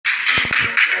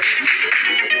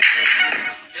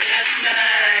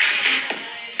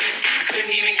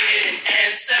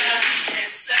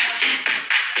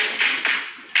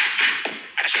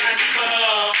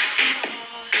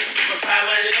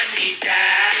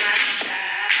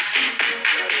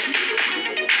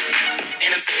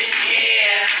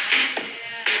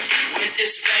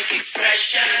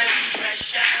expression.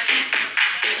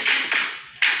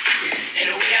 And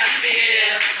the way I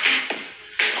feel,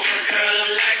 I wanna curl up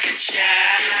like a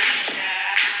child.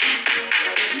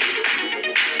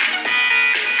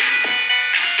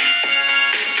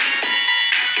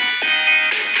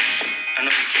 I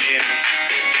know you can hear me.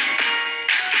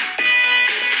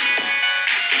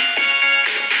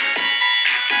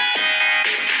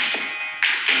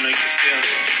 I know you can feel me.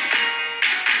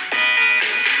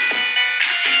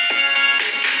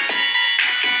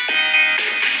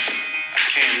 I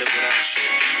can't live without you.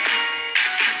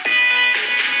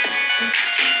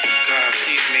 God,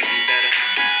 please make me better.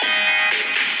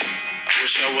 I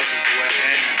wish I wasn't the way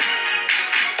I am.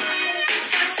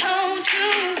 I told you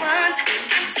once,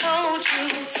 I told you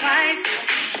twice.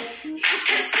 You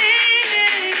can see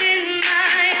it in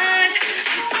my eyes.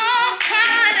 I'm all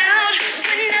cried out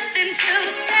with nothing to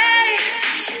say.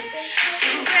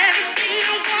 You're everything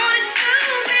I wanted to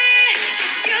be.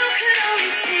 If you could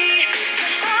only see,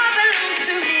 your heart belongs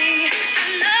to me.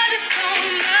 I love you so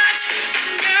much,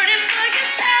 I'm yearning for your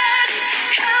touch.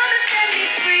 Come and set me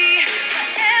free,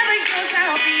 forever yours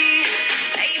I'll be.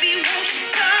 Baby, won't you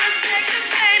come and take this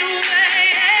pain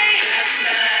away? Last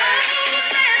night,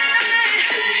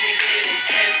 couldn't even get an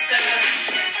answer.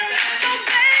 Oh,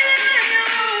 baby, you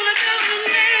wanna do with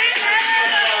me?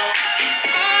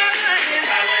 Alright, If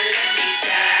I would let me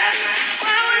die,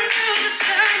 why wouldn't you just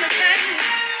tell me, baby?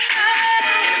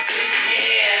 I'm sitting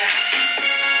here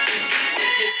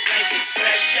with this blank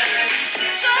expression.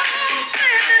 Don't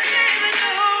say that, baby,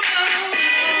 no, no.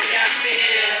 And the way I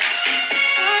feel,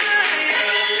 Alright,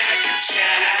 curl up like a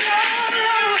child.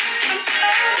 I'm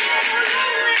so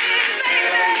lonely,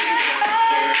 Tell me baby.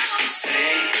 what words to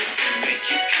say to make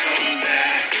you come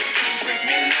back, bring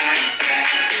me like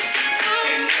that.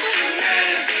 And if it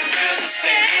matters, I'd rather stay.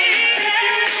 If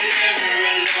you were never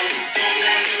alone, don't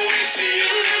wanna wait till you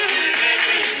know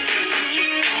whatever you do,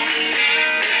 just wanna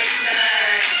leave. Last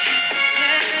night,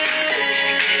 couldn't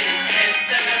even get an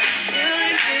answer.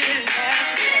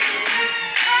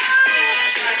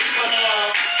 Tried to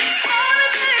call, if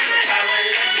I would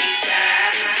let me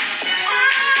die.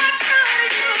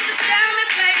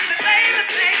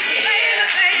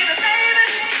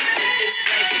 With this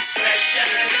blank expression,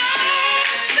 and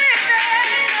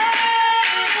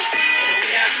the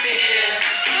way I feel,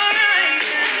 wanna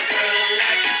curl up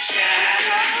like a child.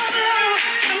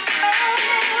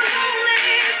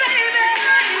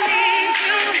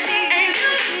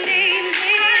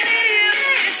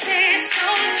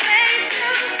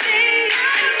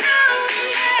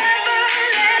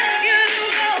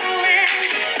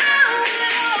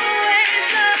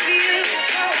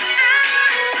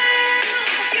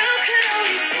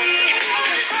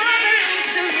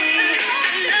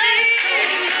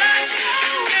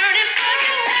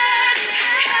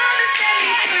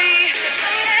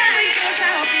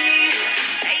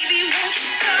 Baby, won't you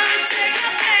come and take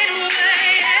my pain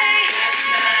away? Last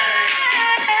night,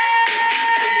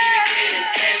 couldn't even get an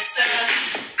answer.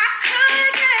 I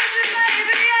couldn't get you,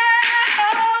 baby,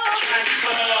 I tried to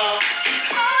call,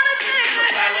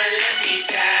 if I would let me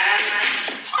die.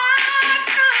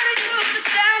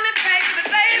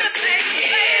 And I'm sitting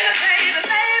here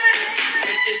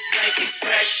with this blank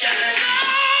expression,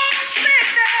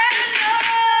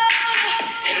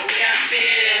 and the way I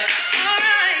feel,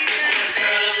 wanna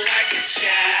curl up like a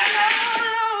child.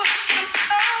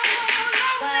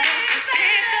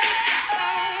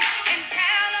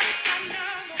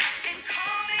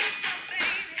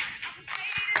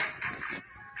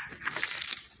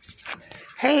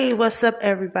 Hey, what's up,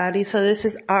 everybody? So this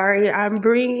is Ari. I'm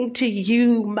bringing to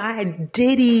you my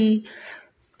Diddy,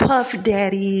 Puff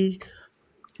Daddy,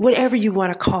 whatever you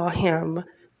want to call him,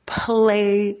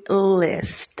 playlist.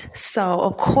 So,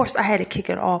 of course, I had to kick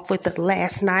it off with it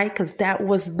last night because that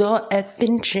was the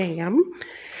effing jam.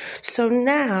 So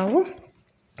now,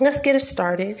 let's get it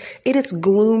started. It is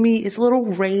gloomy. It's a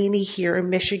little rainy here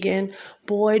in Michigan.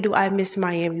 Boy, do I miss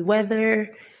Miami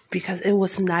weather because it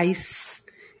was nice.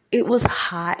 It was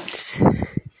hot.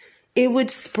 It would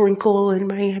sprinkle in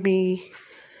Miami.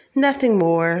 Nothing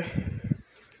more.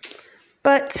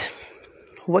 But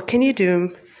what can you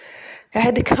do? I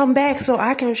had to come back so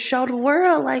I can show the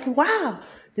world, like, wow,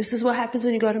 this is what happens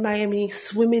when you go to Miami,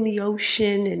 swim in the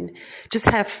ocean and just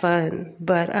have fun.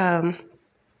 But,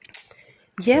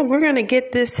 yeah, we're going to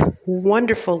get this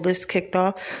wonderful list kicked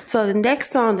off. So the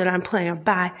next song that I'm playing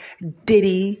by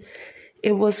Diddy,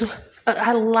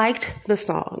 I liked the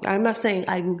song. I'm not saying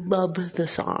I love the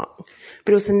song,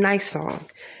 but it was a nice song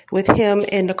with him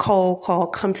and Nicole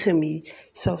called Come To Me.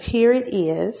 So here it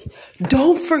is.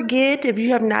 Don't forget, if you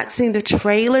have not seen the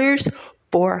trailers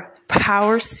for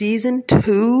Power Season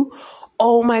 2.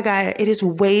 Oh my God, it is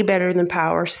way better than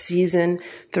Power Season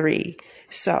 3.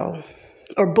 So,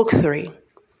 or Book 3.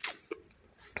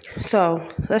 So,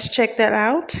 let's check that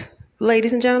out,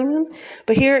 ladies and gentlemen.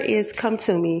 But here is Come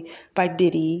To Me by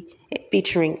Diddy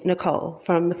featuring Nicole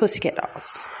from the Pussycat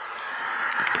Dolls.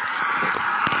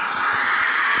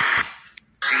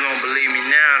 You gonna believe me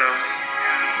now, though?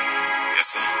 Yes,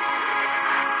 sir.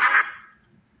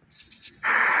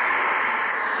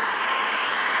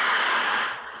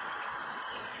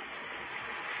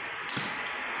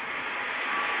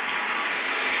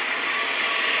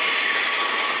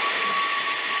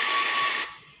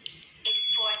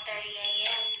 It's 4:30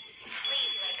 a.m.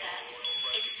 Please wake up.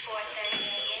 It's 4:30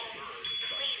 a.m.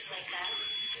 Please wake up.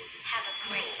 Have a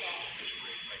great day.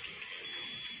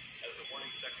 As the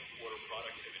morning second quarter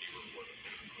productivity report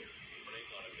made clear, running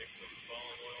on a mix of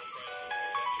falling oil prices.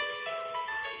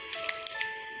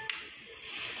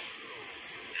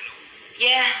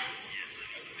 Yeah.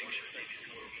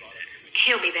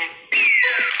 He'll be there.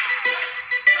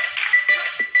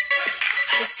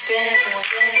 It's been one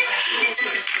day.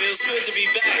 Feels good to be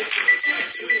back.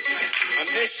 I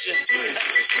missed you.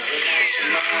 Relax your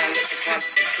mind, let your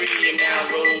conscience be free, and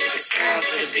now roll with the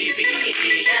sounds of the BBE.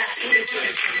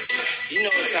 You know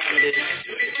what time it is.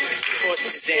 Report to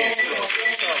the dance floor.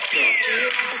 Talk to him. See you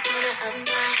at the corner of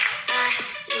my eye,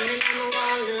 leaning on the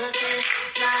wall, looking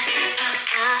like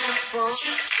I want you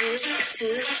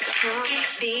to come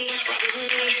be with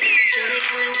me. You're the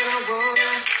only one I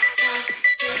wanna talk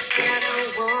to, but I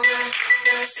don't wanna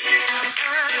rush.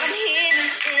 I'm here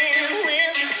and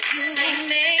will you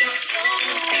make your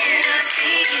move? I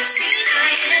see you, I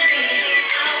am here.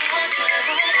 I want you,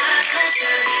 I want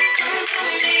you. Come to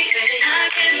me, I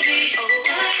can be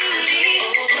what you need.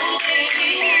 Oh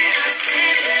baby, I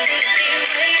stand here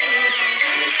waiting.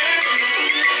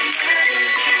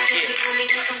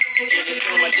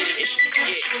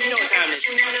 You know what time it is.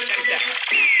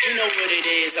 You know what it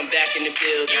is. I'm back in the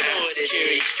building. You know what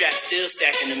security strap still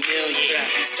stacking a million.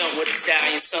 Stunt with a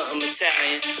stallion, something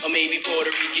Italian, or maybe Puerto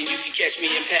Rican. You can catch me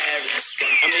in Paris.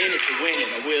 I'm in it to win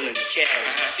and I'm willing to carry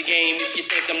the game. If you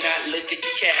think I'm not, look at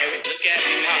the carrot. Look at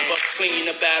me, hop up clean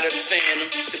up out of the phantom.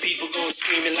 The people going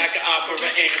screaming like an opera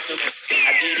anthem.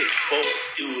 I did it before,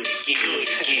 do it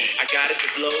again. I got it to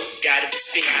blow, got it to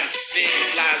spin.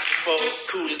 Flies before,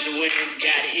 cool as the wind.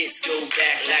 Got hits, go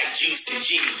back like Juice and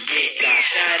G. Yeah, star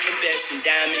shine the best in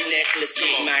diamond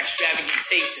necklaces. My extravagant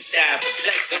taste and style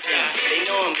perplexes. They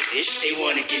know I'm the dish, they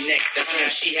wanna get next. That's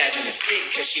when she having a fit,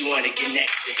 cause she wanna get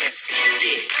next.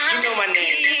 Yeah, you know my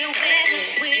name. You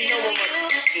know what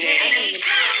my name.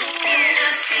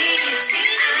 I see you,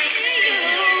 I hear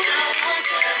you. I want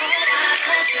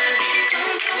you.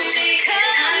 Come to me,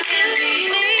 come to me.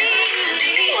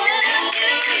 What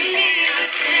you need? I'm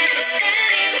standing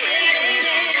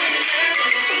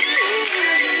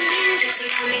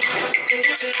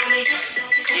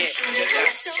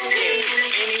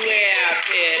Anywhere out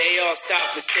there, they all stop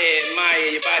and stare,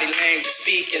 admire your body language,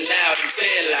 speaking loud and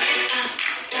clear like.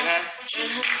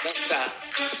 Don't stop.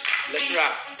 Let's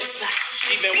rock.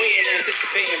 She been waiting,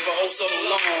 anticipating for oh so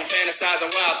long,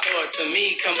 fantasizing wild thoughts of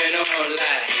me coming on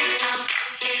like.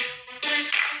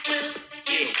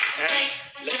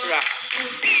 Let's rock.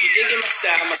 She digging my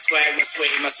style, my swag, my sway,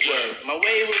 my swerve. My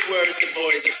way with words, the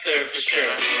boys observe for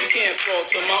sure. You can't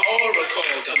falter my aura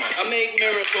cold. I make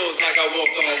miracles like I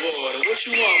walk on water. What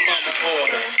you want, mama,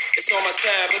 order? It's on my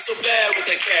tab, I'm so bad with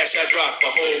that cash, I drop a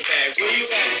whole bag. Where you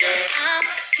at, girl? I'm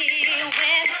here,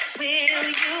 when will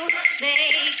you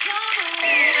make your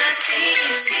move? I see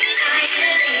you, I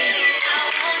am here. I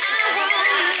want you.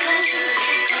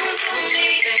 Come to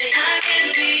me, I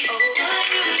can be what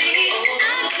you need.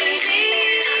 I can be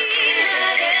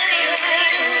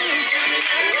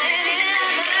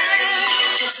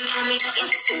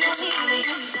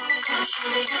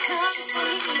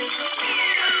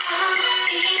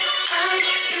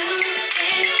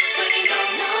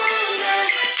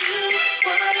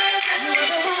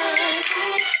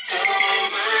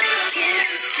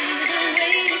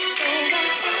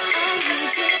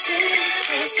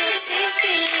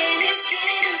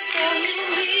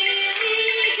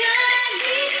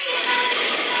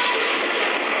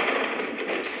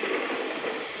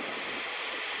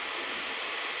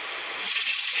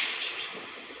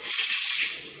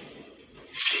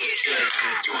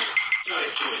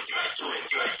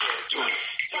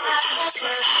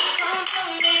come to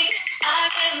me, I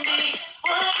can be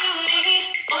what you need.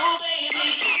 Oh baby,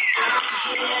 I'm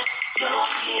here, you're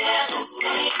here, let's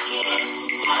make it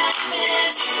happen.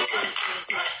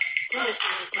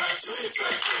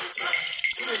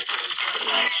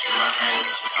 Relax your mind,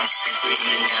 let's be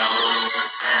free now.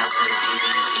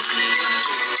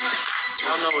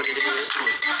 Y'all know what it is.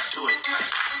 Do it.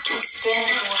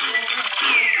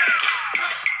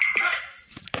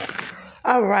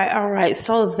 All right.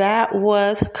 So that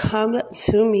was Come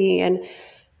to Me. And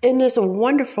in this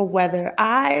wonderful weather,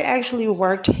 I actually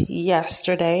worked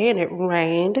yesterday and it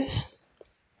rained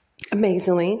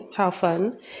amazingly. How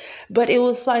fun. But it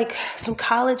was like some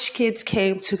college kids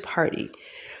came to party.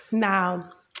 Now,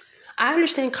 I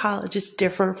understand college is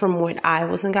different from when I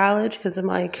was in college because I'm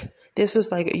like, this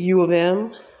was like a U of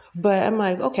M. But I'm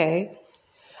like, okay.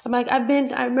 I'm like, I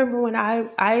remember when I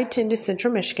attended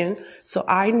Central Michigan, so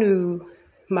I knew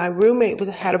my roommate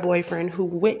had a boyfriend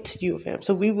who went to U of M.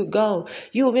 So we would go.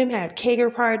 U of M had cater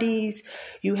parties.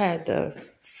 You had the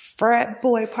frat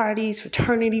boy parties,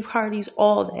 fraternity parties,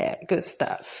 all that good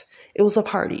stuff. It was a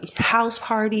party, house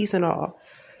parties and all.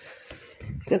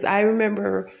 Because I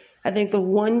remember, I think the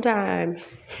one time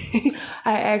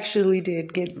I actually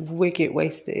did get wicked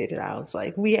wasted. And I was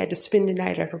like, we had to spend the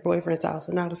night at her boyfriend's house.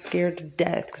 And I was scared to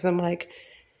death because I'm like,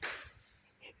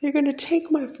 they're going to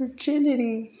take my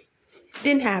virginity.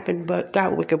 Didn't happen, but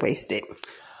got wicked wasted.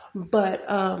 But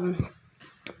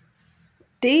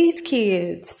these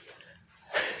kids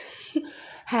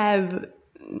have,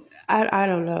 I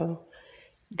don't know,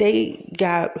 they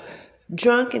got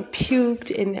drunk and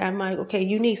puked, and I'm like, okay,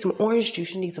 you need some orange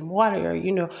juice, you need some water,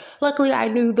 luckily I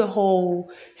knew the whole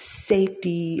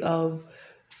safety of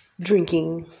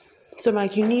drinking. So I'm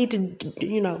like, you need to,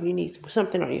 you need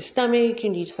something on your stomach, you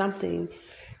need something.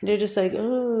 And they're just like,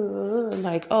 I'm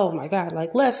like, oh my God, like,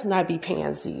 let's not be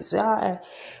pansies.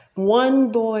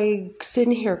 One boy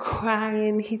sitting here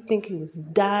crying, he think he was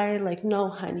dying. Like, no,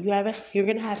 honey, you're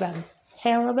going to have a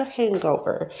hell of a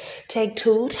hangover. Take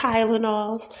 2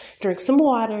 Tylenols, drink some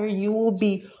water, you will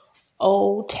be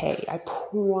okay. I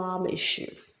promise you.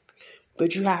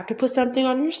 But you have to put something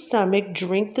on your stomach,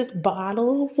 drink this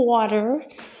bottle of water,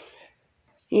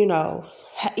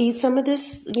 eat some of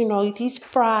this, eat these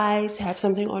fries, have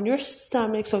something on your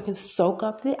stomach so it can soak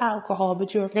up the alcohol,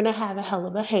 but you're going to have a hell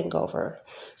of a hangover.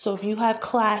 So if you have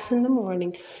class in the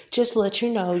morning, just let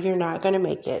you know you're not going to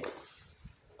make it.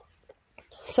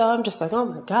 So I'm just like, oh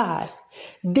my God.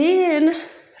 Then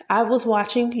I was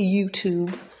watching YouTube,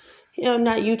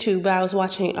 not YouTube, but I was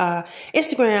watching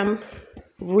Instagram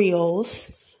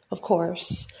Reels, of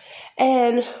course.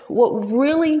 And what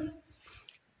really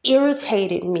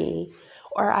irritated me,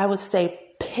 or I would say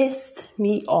pissed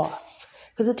me off,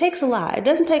 because it takes a lot. It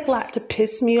doesn't take a lot to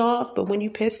piss me off, but when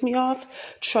you piss me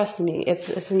off, trust me,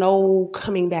 it's no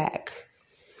coming back.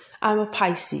 I'm a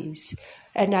Pisces,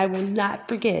 and I will not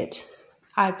forget.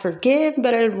 I forgive,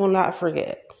 but I will not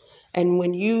forget. And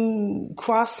when you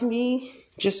cross me,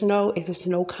 just know there's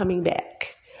no coming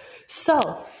back. So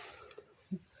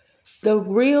the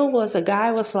reel was, a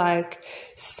guy was like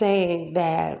saying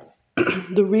that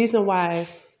the reason why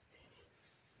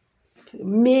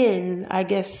men, I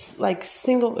guess, like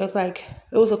single, it's like,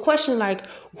 it was a question like,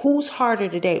 who's harder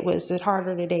to date? Was it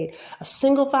harder to date a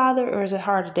single father, or is it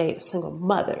hard to date a single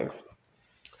mother?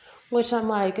 Which I'm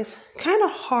like, it's kind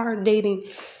of hard dating.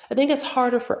 I think it's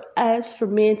harder for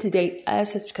men to date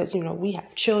us. It's because, we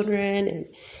have children and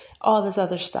all this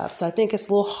other stuff. So I think it's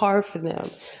a little hard for them.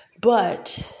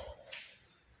 But,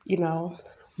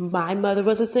 my mother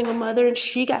was a single mother and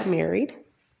she got married.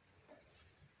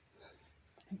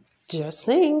 Just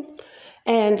saying.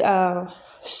 And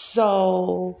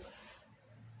so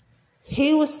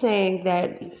he was saying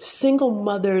that single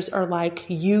mothers are like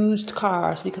used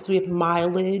cars because we have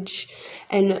mileage,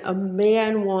 and a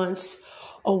man wants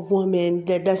a woman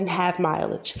that doesn't have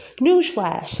mileage.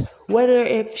 Newsflash, whether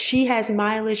if she has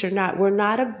mileage or not, we're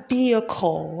not a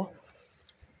vehicle.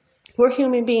 We're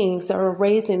human beings that are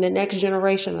raising the next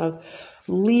generation of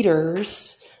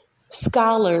leaders,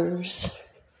 scholars.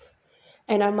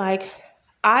 And I'm like,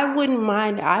 I wouldn't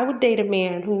mind. I would date a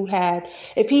man who had,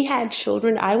 if he had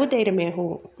children, I would date a man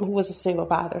who was a single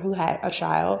father, who had a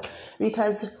child,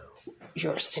 because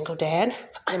you're a single dad.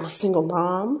 I'm a single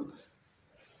mom.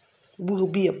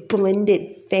 We'll be a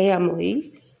blended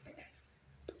family.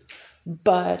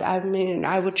 But I mean,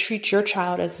 I would treat your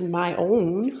child as my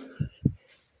own.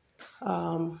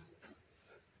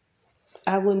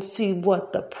 I wouldn't see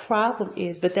what the problem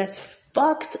is, but that's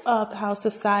fucked up how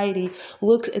society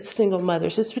looks at single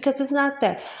mothers. It's because it's not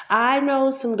that. I know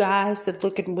some guys that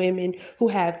look at women who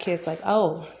have kids like,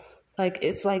 oh, like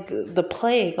it's like the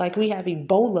plague, like we have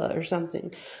Ebola or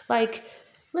something. Like,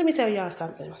 let me tell y'all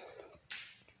something.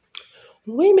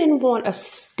 Women want a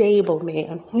stable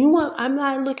man. I'm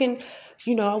not looking,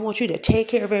 I want you to take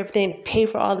care of everything, pay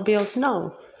for all the bills.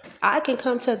 No, I can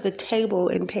come to the table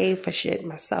and pay for shit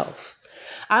myself.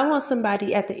 I want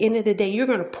somebody at the end of the day, you're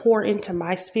going to pour into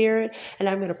my spirit and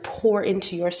I'm going to pour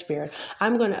into your spirit.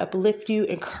 I'm going to uplift you,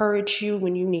 encourage you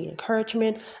when you need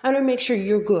encouragement. I'm going to make sure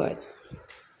you're good.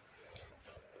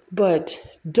 But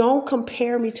don't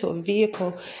compare me to a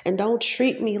vehicle and don't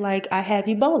treat me like I have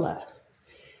Ebola.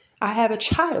 I have a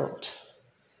child.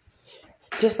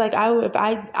 Just like I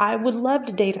would love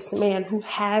to date a man who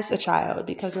has a child,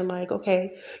 because I'm like,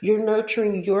 okay, you're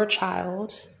nurturing your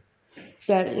child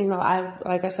that,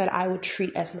 like I said, I would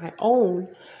treat as my own,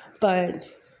 but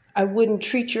I wouldn't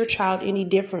treat your child any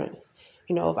different.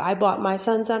 If I bought my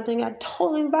son something, I'd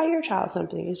totally buy your child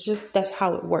something. It's just, that's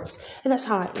how it works. And that's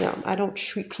how I am. I don't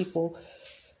treat people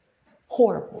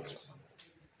horribly.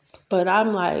 But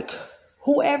I'm like,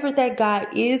 whoever that guy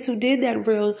is who did that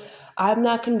real, I'm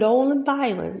not condoning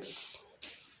violence.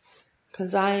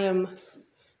 Because I am,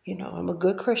 I'm a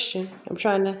good Christian. I'm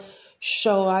trying to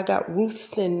show I got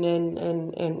Ruth and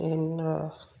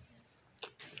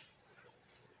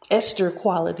Esther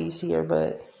qualities here,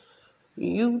 but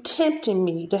you tempting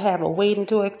me to have a waiting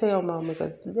to exhale moment,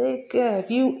 because nigga, if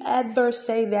you ever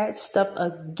say that stuff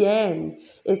again,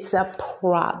 it's a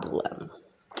problem.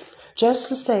 Just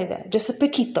to say that, just a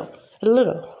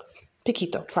little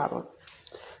piquito problem.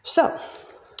 So,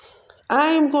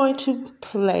 I am going to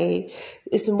play,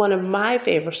 it's one of my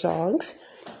favorite songs.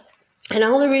 And the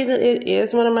only reason it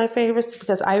is one of my favorites is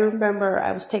because I remember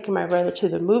I was taking my brother to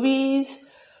the movies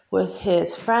with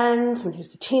his friends when he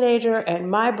was a teenager, and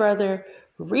my brother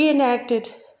reenacted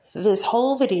this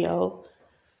whole video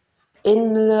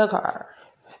in the car.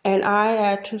 And I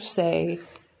had to say,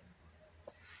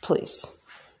 please,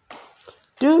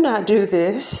 do not do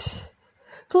this.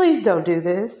 Please don't do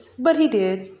this. But he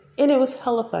did, and it was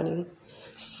hella funny.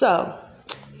 So,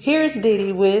 here's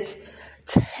Diddy with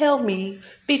Tell Me,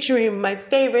 featuring my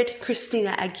favorite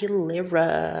Christina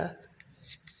Aguilera.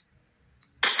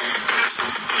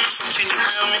 Can you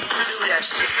feel me? Do that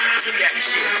shit. Do that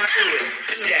shit. Do it.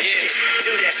 Do that shit.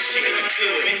 Do that shit. You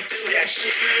feel me? Do that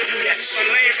shit. Do that shit. My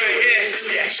lane right here. Do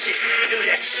that shit. Do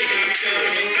that shit. You feel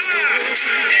me? That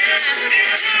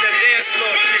dance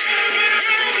floor shit. You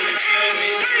feel me?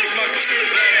 It's my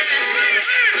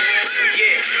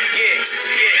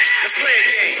yeah. Let's play a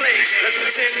game. Let's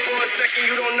pretend for a second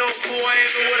you don't know who I am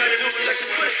and what I do, and let's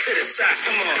just put it to the side.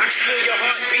 Come on. I can feel your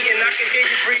heart beating. I can hear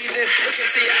you breathing. Look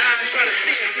into your eyes, try to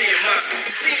see into your mind.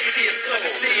 See into your soul.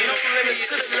 See, no limits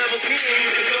to the levels me and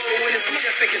you can go when it's me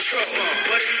that's in control.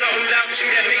 But it's something about you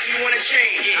that makes me want to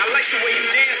change. I like the way you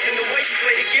dance and the way you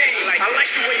play the game. I like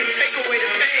the way you take away the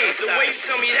pain. The way you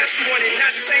tell me that you want it,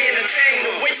 not saying a thing.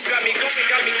 The way you got me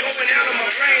going out of my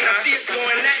brain. I see it's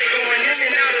going at it, going in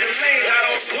and out of the lane. I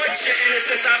don't want your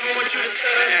innocence, I don't want you to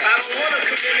stutter. I don't want a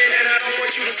commitment and I don't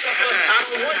want you to suffer. I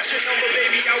don't want your number,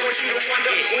 baby, I want you to wonder.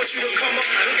 I want you to come up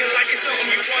looking like it's something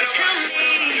you want. Tell me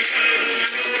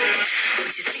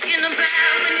what you thinking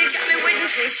about when you got me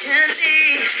waiting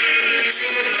patiently.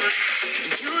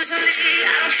 Usually I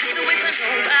don't have to wait for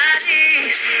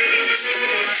nobody,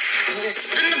 but there's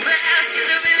something about you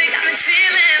that really got me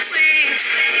feeling weak,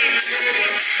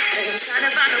 and I'm trying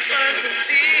to find the words to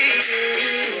speak.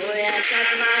 Boy, I got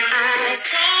my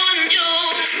eyes on you.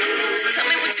 Tell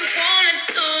me what you wanna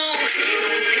do.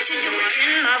 Picture you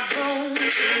in my room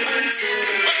until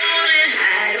the morning.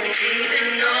 I don't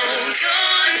even know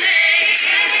your name.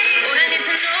 Boy, I need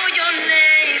to know your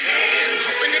name.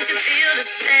 Hoping that you feel the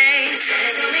same.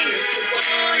 Tell me if you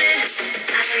want it. I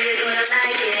know you're gonna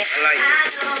like it. I like it. I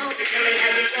know. So tell me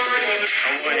how you want it. I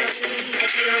want it.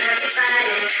 And you don't have to fight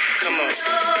it. Come on.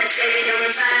 Let's say we don't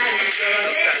invite it.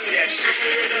 Let's stop that shit. Do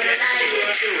that shit.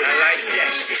 Do it. I like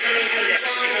that shit. Do that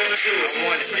shit. Do it. I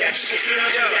want that shit.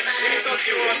 Yo, let me talk to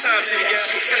you one time, baby girl.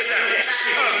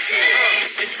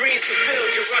 Your dreams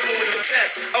fulfilled, you're rocking with the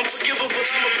best. Unforgivable,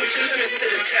 I'ma put your limits to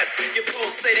the test. Your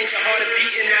pulsating, your heart is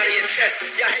beating out of your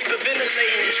chest. You're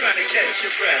hyperventilating, you're trying to catch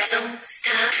your breath. Don't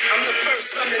stop. I'm the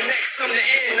first, I'm the next, I'm the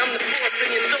end. I'm the force in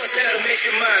your thoughts that'll make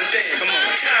your mind bend. Come on,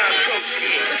 look how I approach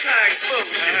you, look how I expose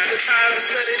you. Look how I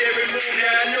studied every move, now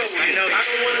I know you. I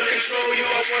don't wanna control you, I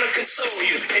wanna console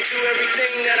you. And do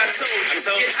everything that I told you.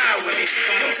 Get high with me,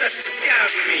 come on, touch the sky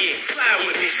with me. Fly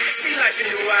with me, see life in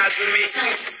new eyes with me.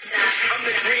 Don't stop. I'm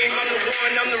the dream, I'm the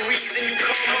one, I'm the reason you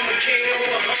come. I'm a king, I'm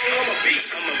a hung, I'm a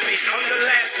beast. I'm the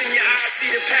last in your eyes,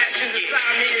 see the passions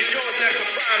inside me is yours, now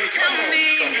confine me. Tell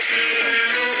me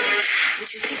what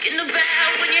you thinking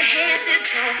about when your hands is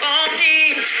on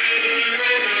me.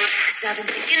 Cause I've been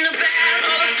thinking about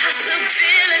all the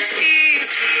possibilities.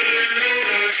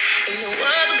 Ain't no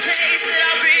other place that I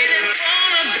really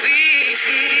wanna be.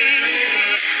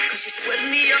 Cause you swept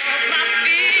me off my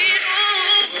feet.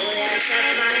 Oh, boy, I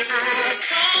got my eyes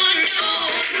on you.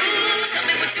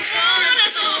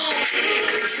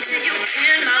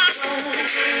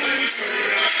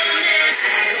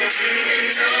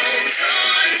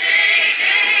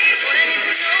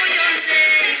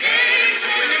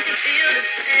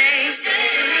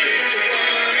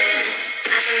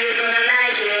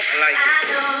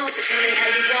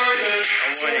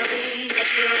 Tell me that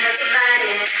you don't have to fight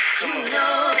it. You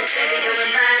know that baby you're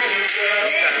invited.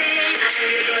 Baby, I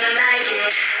know you're gonna like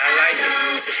it. I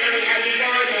know, so tell me how you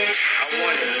want it. Tell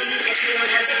me that you don't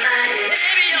have to fight it.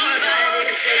 Baby, you're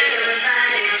invited. Baby, you're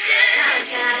invited. I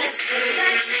got a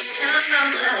selection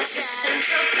from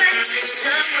positions of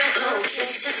perfection with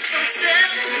locations so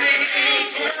self-made.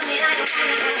 Tell me how you want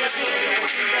it, tell me how you want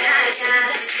it. I got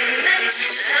a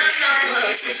selection from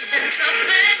positions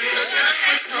of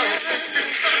perfection with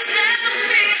locations so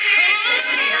self-made.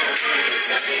 Tell me how you want it,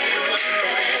 tell me how you want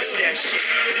it. Do that shit,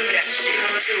 do that shit,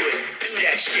 do it. Do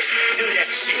that shit, do that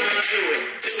shit, do it.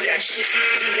 Do that shit,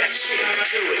 do that shit, do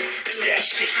it. Do that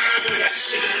shit, do that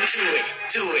shit, do it.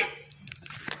 Do it.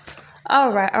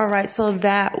 All right. So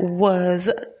that was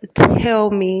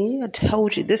Tell Me. I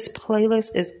told you this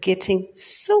playlist is getting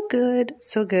so good.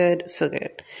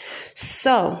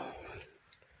 So,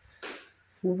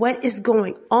 what is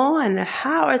going on?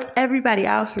 How is everybody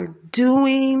out here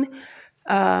doing?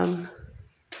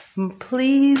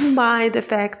 Please mind the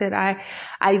fact that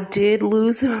I did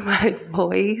lose my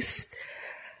voice.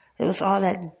 It was all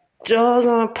that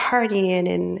doggone partying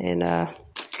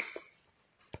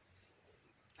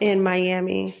in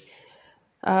Miami.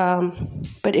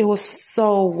 But it was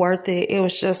so worth it. It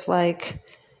was just like,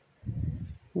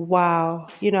 wow,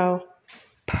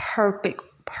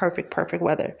 perfect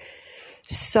weather.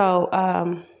 So,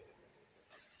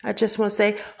 I just want to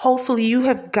say, hopefully you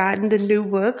have gotten the new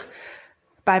book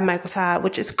by Michael Todd,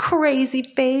 which is Crazy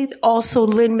Faith. Also,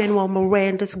 Lin-Manuel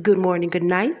Miranda's Good Morning, Good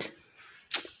Night.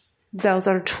 Those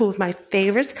are two of my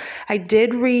favorites. I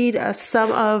did read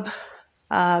some of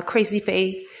Crazy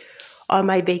Faith on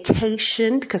my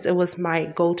vacation because it was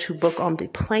my go-to book on the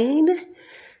plane.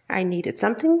 I needed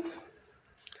something.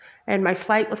 And my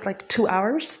flight was like 2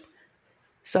 hours.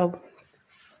 So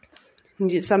I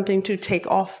needed something to take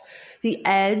off the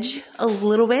edge a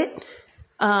little bit.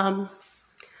 But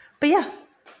yeah.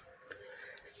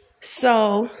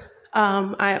 So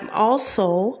I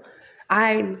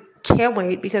can't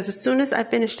wait because as soon as I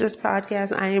finish this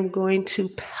podcast, I am going to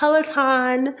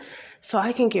Peloton so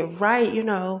I can get right,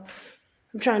 I'm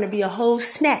trying to be a whole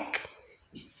snack.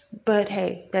 But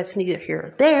hey, that's neither here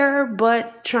or there,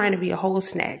 but trying to be a whole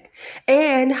snack.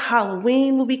 And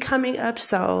Halloween will be coming up,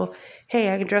 so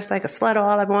hey, I can dress like a slut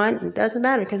all I want. It doesn't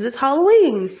matter because it's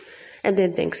Halloween. And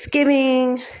then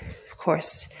Thanksgiving, of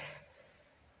course.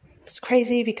 It's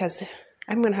crazy because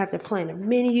I'm going to have to plan a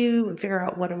menu and figure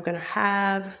out what I'm going to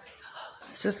have.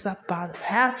 It's just a bother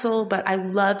hassle, but I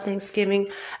love Thanksgiving.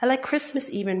 I like Christmas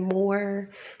even more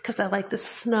because I like the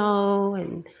snow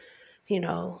and,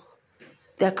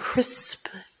 that crisp,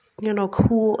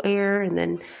 cool air, and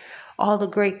then all the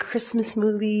great Christmas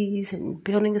movies and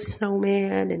building a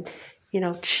snowman and,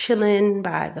 chilling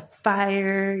by the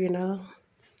fire,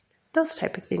 those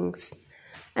type of things.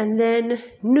 And then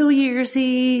New Year's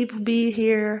Eve will be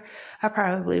here. I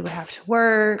probably will have to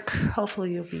work.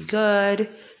 Hopefully you'll be good.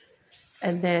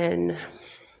 And then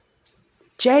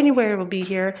January will be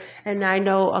here. And I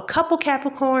know a couple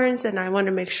Capricorns, and I want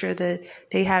to make sure that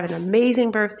they have an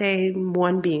amazing birthday.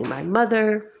 One being my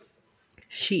mother.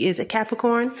 She is a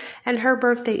Capricorn, and her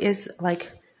birthday is like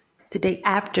the day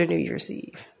after New Year's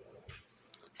Eve.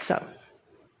 So,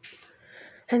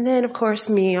 and then of course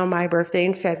me on my birthday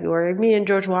in February. Me and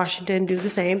George Washington do the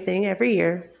same thing every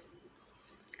year.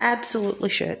 Absolutely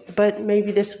should. But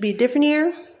maybe this will be a different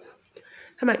year.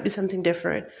 I might do something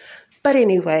different. But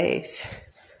anyways,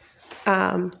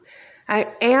 I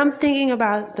am thinking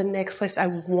about the next place I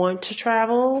want to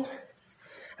travel.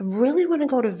 I really want to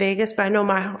go to Vegas, but I know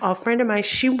a friend of mine,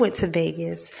 she went to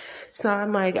Vegas. So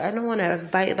I'm like, I don't want to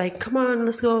invite, come on,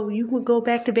 let's go. You would go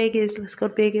back to Vegas. Let's go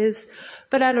to Vegas.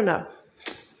 But I don't know.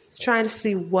 Trying to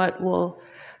see what will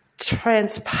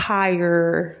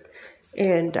transpire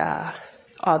and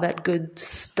all that good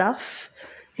stuff,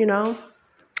 I'm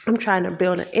trying to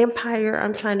build an empire.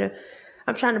 I'm trying to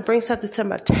bring something to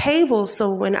my table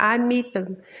so when I meet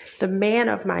the man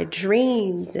of my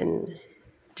dreams, and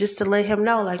just to let him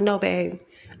know, no, babe,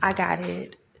 I got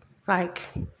it.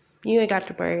 You ain't got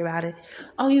to worry about it.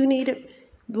 Oh, you need it?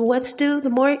 What's due?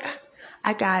 The more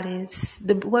I got it.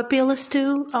 What bill is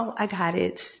due? Oh, I got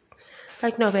it.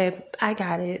 No, babe, I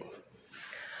got it.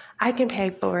 I can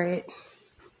pay for it.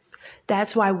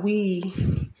 That's why we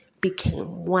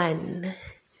became one.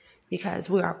 Because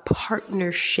we are a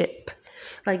partnership.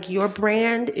 Your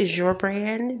brand is your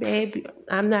brand, babe.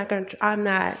 I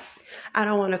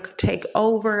don't want to take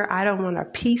over. I don't want a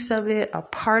piece of it, a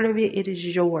part of it. It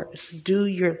is yours. Do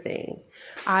your thing.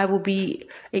 I will be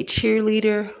a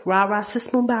cheerleader, rah-rah sis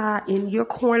Mumbai, in your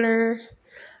corner.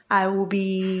 I will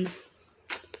be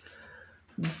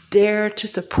there to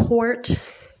support.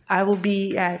 I will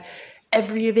be at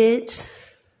every event,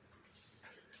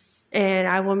 and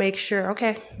I will make sure,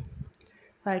 okay,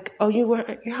 like, oh,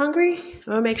 you're hungry? I'm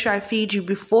going to make sure I feed you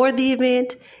before the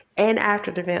event and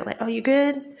after the event. Like, oh, you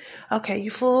good? Okay, you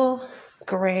full?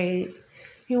 Great.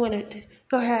 You want to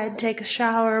go ahead and take a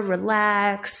shower,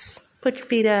 relax, put your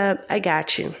feet up. I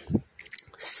got you.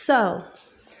 So,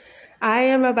 I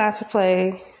am about to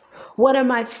play one of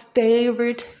my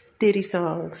favorite Diddy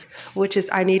songs, which is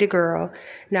I Need a Girl.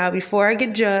 Now, before I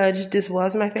get judged, this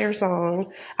was my favorite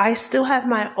song. I still have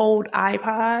my old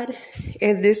iPod,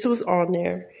 and this was on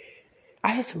there. I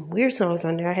had some weird songs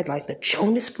on there. I had like the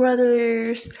Jonas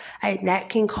Brothers. I had Nat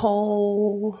King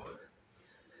Cole.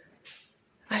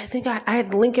 I think I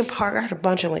had Linkin Park. I had a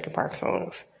bunch of Linkin Park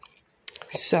songs.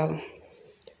 So,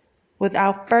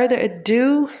 without further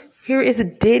ado, here is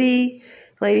Diddy.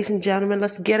 Ladies and gentlemen,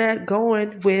 let's get it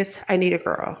going with I Need a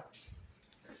Girl.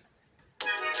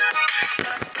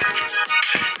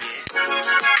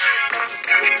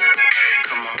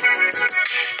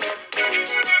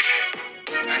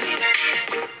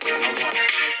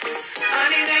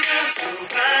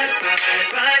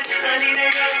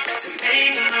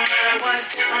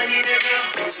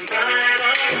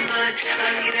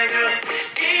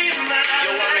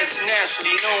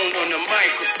 Internationally known on the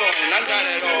microphone. I got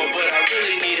it all, but I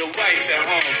really need a wife at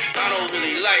home. I don't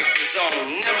really like the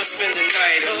zone. Never spend the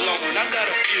night alone. I got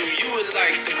a few you would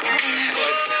like to go,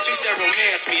 but chicks that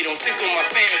romance me don't tickle my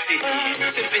fancy.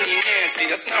 Tiffany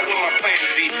Nancy, that's not what my plans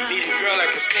be. Need a girl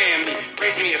that can stand me,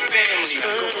 raise me a family.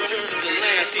 Go from trips to the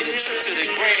land, see the trips to the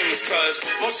Grammys. Cause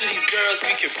most of these girls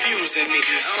be confusing me.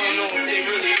 I don't know if they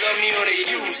really love me or they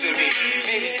using me.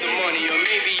 Maybe it's the money or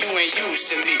maybe you ain't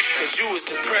used to me. Cause you was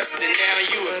depressed and now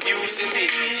you abusing me.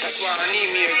 That's why I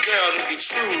need me a girl to be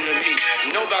true to me.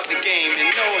 Know about the game and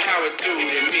know how it do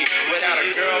to me. Without a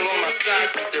girl on my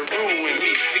side, they ruin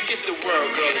me. Forget the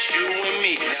world, girl, it's you and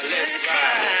me. Now let's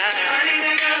ride. I need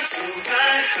a girl to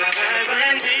ride.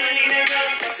 I need a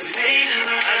girl to make.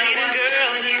 I need a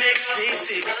girl that makes me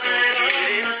feel so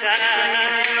good inside. I need a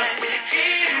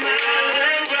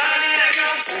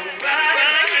girl to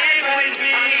ride with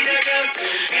me. I need a girl to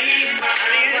be. I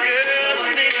need a girl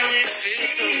that makes me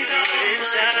feel so good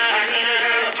inside. I need a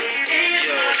girl.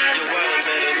 Yo, I done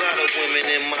met a lot of women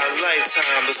in my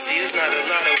lifetime, but see, it's not a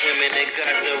lot of women that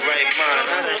got the right mind.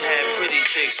 I done had pretty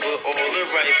chicks with all the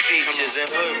right features, and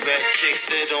hood rat chicks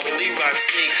that only rock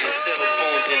sneakers, cell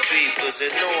phones and beepers,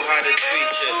 and know how to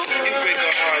treat you. You break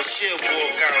a heart, she'll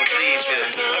walk out, leave you.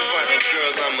 I find a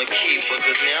girl I'ma keep her,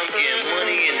 cause now I'm getting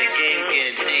money and the game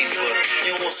getting deeper.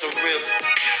 You want some rip?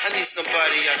 I need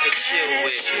somebody I could chill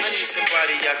with. I need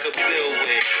somebody I could build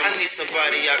with. I need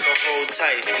somebody I could hold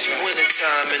tight.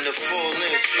 Wintertime in the full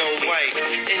length, Snow White.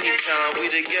 Anytime we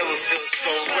together feels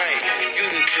so right. You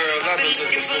the girl I've been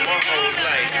looking for my whole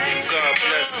life. God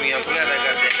bless me, I'm glad I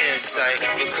got the insight.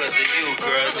 Because of you,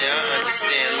 girl, now I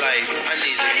understand life. I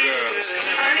need a girl.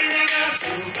 I need a girl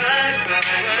to ride.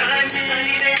 I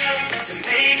need a girl to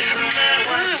make my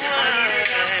wife. I need a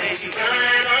girl to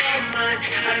ride on mine. I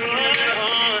need a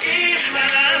girl in my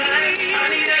life. I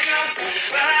need a girl to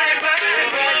ride. I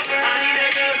need a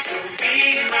girl to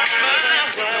be my wife.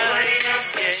 Nobody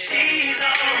else, yeah, she's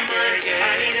all mine.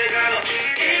 I need a girl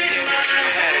in my life. I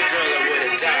had a girl that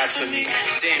would've died for me.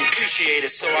 Didn't appreciate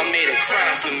it, so I made her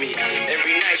cry for me.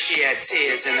 Every night she had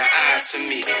tears in her eyes for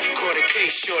me. Caught a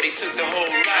case, shorty took the whole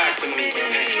ride for me.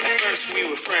 At first we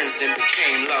were friends, then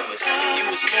became lovers. You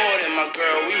was more than my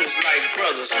girl, we was like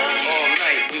brothers. All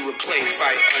night we would play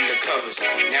fight undercovers.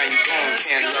 Now you gone,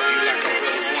 can't love you like I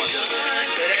really want you.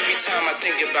 But every time I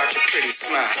think about your pretty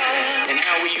smile and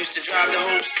how we used to drive the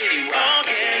whole city wild.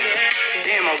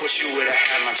 Damn, I wish you would've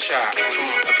had my child.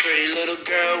 A pretty little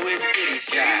girl with Diddy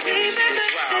style.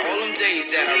 It's wild, all them days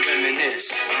that I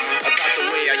reminisce about the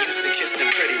way I used to kiss them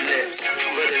pretty lips.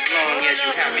 But as long as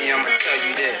you happy, I'ma tell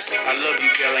you this: I love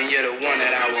you, girl, and you're the one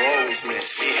that I will always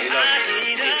miss. I love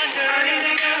you. I need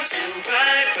a girl to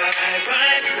ride. I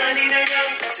need a girl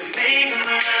to make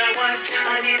my wife. I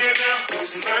need a girl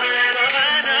who's mine, all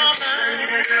mine, all mine. I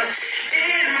need a girl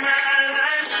in my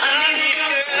life. I need a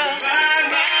girl to ride. I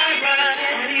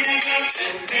need a girl to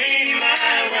be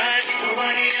my wife.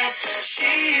 Nobody else,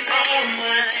 she's all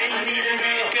mine. I need a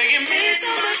girl, you mean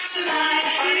so much to life.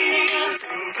 I need a girl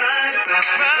to ride.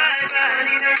 I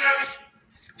need a girl.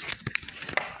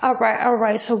 All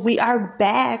right. So we are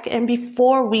back. And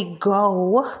before we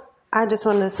go, I just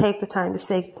wanted to take the time to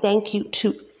say thank you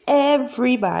to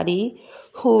everybody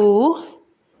who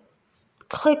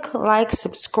click, like,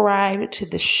 subscribe to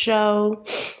the show.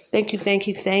 Thank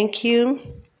you.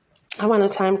 I want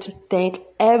to time to thank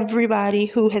everybody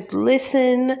who has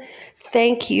listened.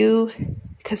 Thank you,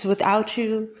 because without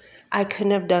you, I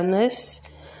couldn't have done this.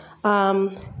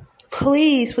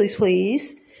 Please, please,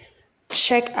 please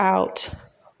check out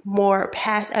more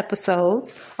past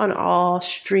episodes on all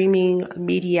streaming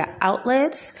media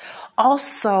outlets.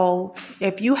 Also,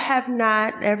 if you have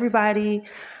not, everybody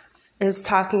is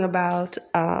talking about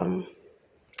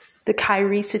the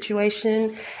Kyrie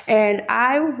situation, and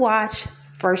I watched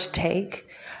First Take.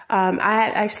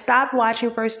 I stopped watching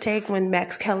First Take when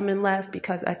Max Kellerman left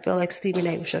because I feel like Stephen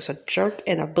A was just a jerk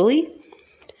and a bully.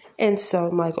 And so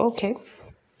I'm like, okay,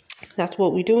 that's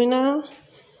what we're doing now,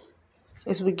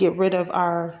 is we get rid of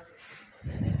our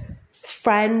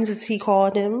friends, as he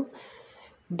called them.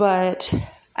 But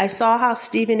I saw how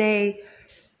Stephen A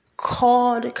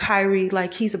called Kyrie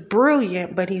like he's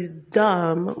brilliant, but he's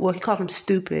dumb. Well, he called him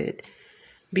stupid.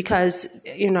 Because,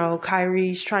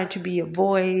 Kyrie's trying to be a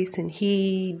voice and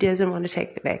he doesn't want to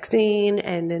take the vaccine.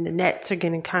 And then the Nets are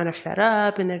getting kind of fed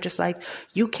up and they're just like,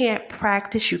 you can't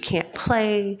practice, you can't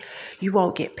play, you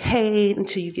won't get paid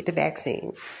until you get the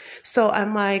vaccine. So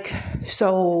I'm like,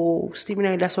 so Stephen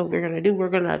A, that's what we're going to do. We're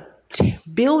going to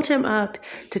build him up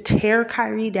to tear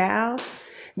Kyrie down.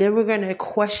 Then we're going to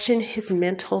question his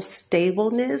mental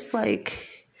stableness. Like,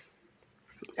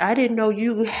 I didn't know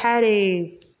you had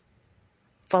a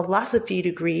philosophy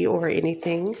degree or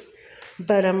anything,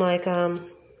 but I'm like, I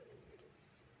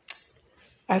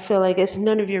feel like it's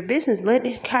none of your business.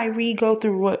 Let Kyrie go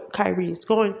through what Kyrie is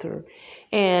going through,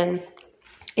 and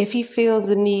if he feels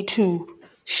the need to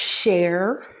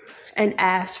share and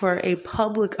ask for a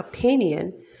public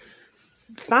opinion,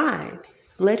 fine.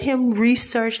 Let him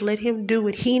research, let him do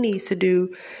what he needs to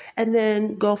do, and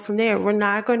then go from there. We're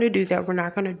not going to do that. We're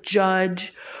not going to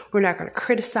judge. We're not going to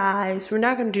criticize. We're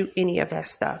not going to do any of that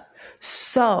stuff.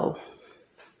 So,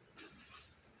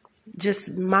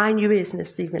 just mind your business,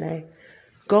 Stephen A.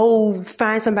 Go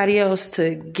find somebody else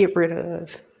to get rid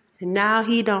of. And now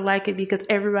he don't like it because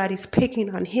everybody's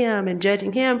picking on him and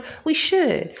judging him. We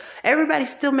should.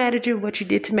 Everybody's still mad at you what you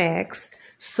did to Max.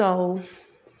 So,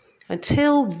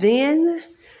 until then,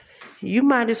 you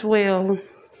might as well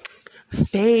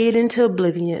fade into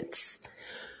oblivions.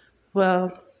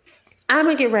 Well, I'm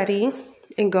going to get ready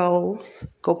and go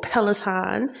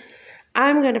Peloton.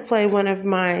 I'm going to play one of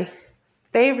my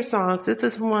favorite songs. This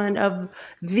is one of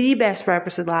the best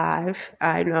rappers alive,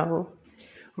 I know.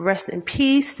 Rest in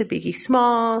peace to Biggie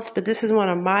Smalls, but this is one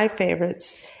of my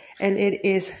favorites, and it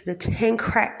is the 10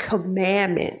 Crack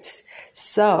Commandments.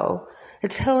 So,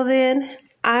 until then,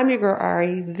 I'm your girl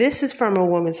Ari. This is From a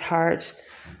Woman's Heart.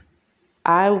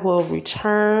 I will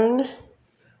return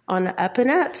on the up and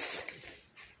ups.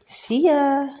 See ya.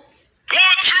 1, 2, 3, 4,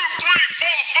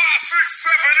 5, 6,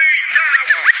 7, 8,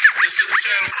 9. It's the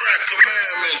 10 Crack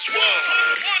Commandments. 1,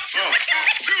 2,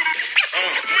 3,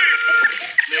 4.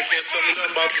 Man, can't tell me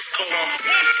nothing about this coke.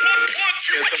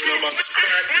 Can't tell me nothing about this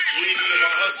crack, this weed, and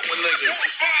my hustling niggas.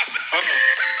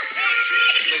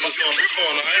 Niggas on the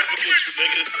corner, I ain't forget you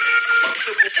niggas. My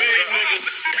triple B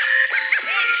niggas. 1,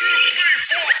 2, 3,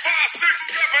 4, 5,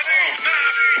 6, 7, 8,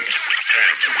 9.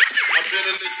 I've been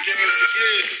in this game for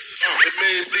years. It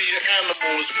made me an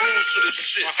animal. It's rules to this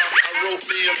shit. I wrote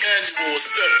me a manual,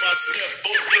 step-by-step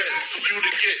booklet for you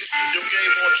to get your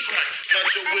game on track. Not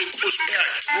your wig pushed back.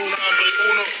 Rule number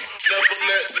uno. Never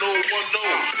let no one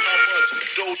know how much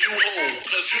dough you owe.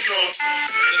 Cause you know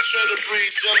that try to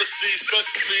breed jealousy,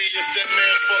 especially if that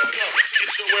man fucked up.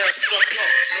 Get your ass stuck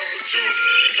up. Number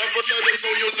 2, never let him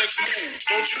know your next move.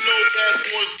 Don't you know bad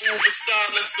boys move in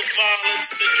silence and violence?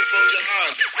 Take it from your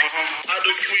highness. I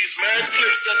just squeeze mad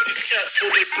clips at these cats for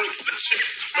they bricks and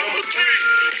chips. Number 3,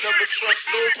 never trust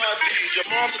nobody. Your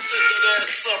mama set that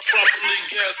ass up, properly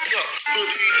gassed up,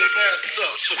 hoodie the masked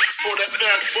up. For that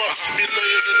fast buck, she be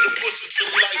layered in the bushes to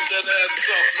light that ass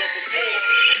up. Number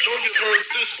 4, know you heard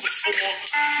this before.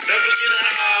 Never get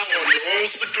high on your own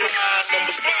supply.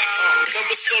 Number 5,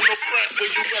 never sell no crack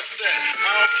where you rest at.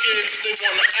 I don't care if they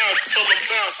want an ounce, tell them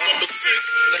bounce. Number 6,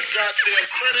 that goddamn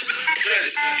credit, get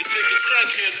it. You think a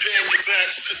crackhead paying your back,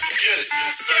 shit, forget it.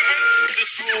 7,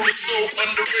 this rule is so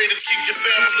underrated. Keep your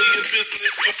family and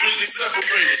business completely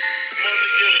separated. Money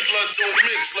and blood don't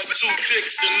mix like 2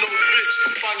 dicks and no bitch.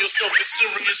 Find yourself in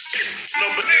serious shit.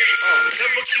 Number 8,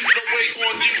 never keep no weight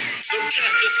on you. Them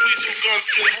cats that squeeze your guns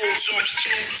can hold jumps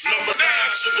too. Number 9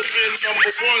 should have been number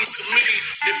 1 to me.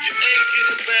 If you ain't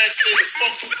getting bags, stay the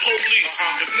fuck with police.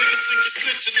 If niggas think you're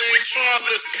snitching, they ain't trying to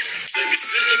listen. They be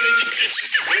sitting in your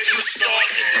kitchen, waiting to start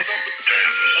hitting. Number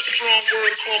 10, a strong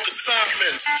word called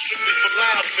consignment. Strictly for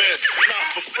live men, not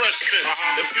for freshmen.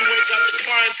 If you ain't got the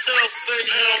clientele, say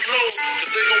hell no.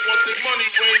 Cause they gon' want their money,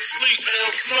 rain, sleet,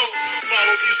 hell, snow.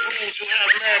 Follow these rules, you have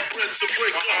mad bread to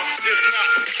break up. If not,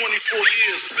 24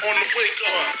 years on the wake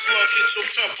up. Slug hit your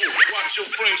temple, watch your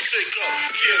frame shake up.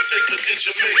 Caretaker did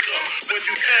your makeup. When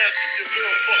you pass, your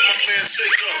girl fuck my man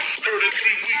Jacob. Heard in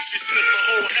 3 weeks she sniffed the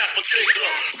whole half a cake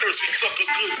up. Heard she suck a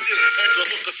good dick, and could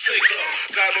hook a steak up.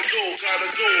 Gotta go,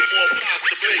 more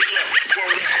pasta bake up.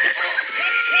 Word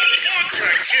up,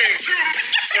 Crack King,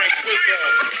 Frank Wizard.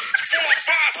 4,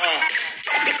 5, 1,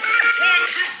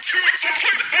 2, 2,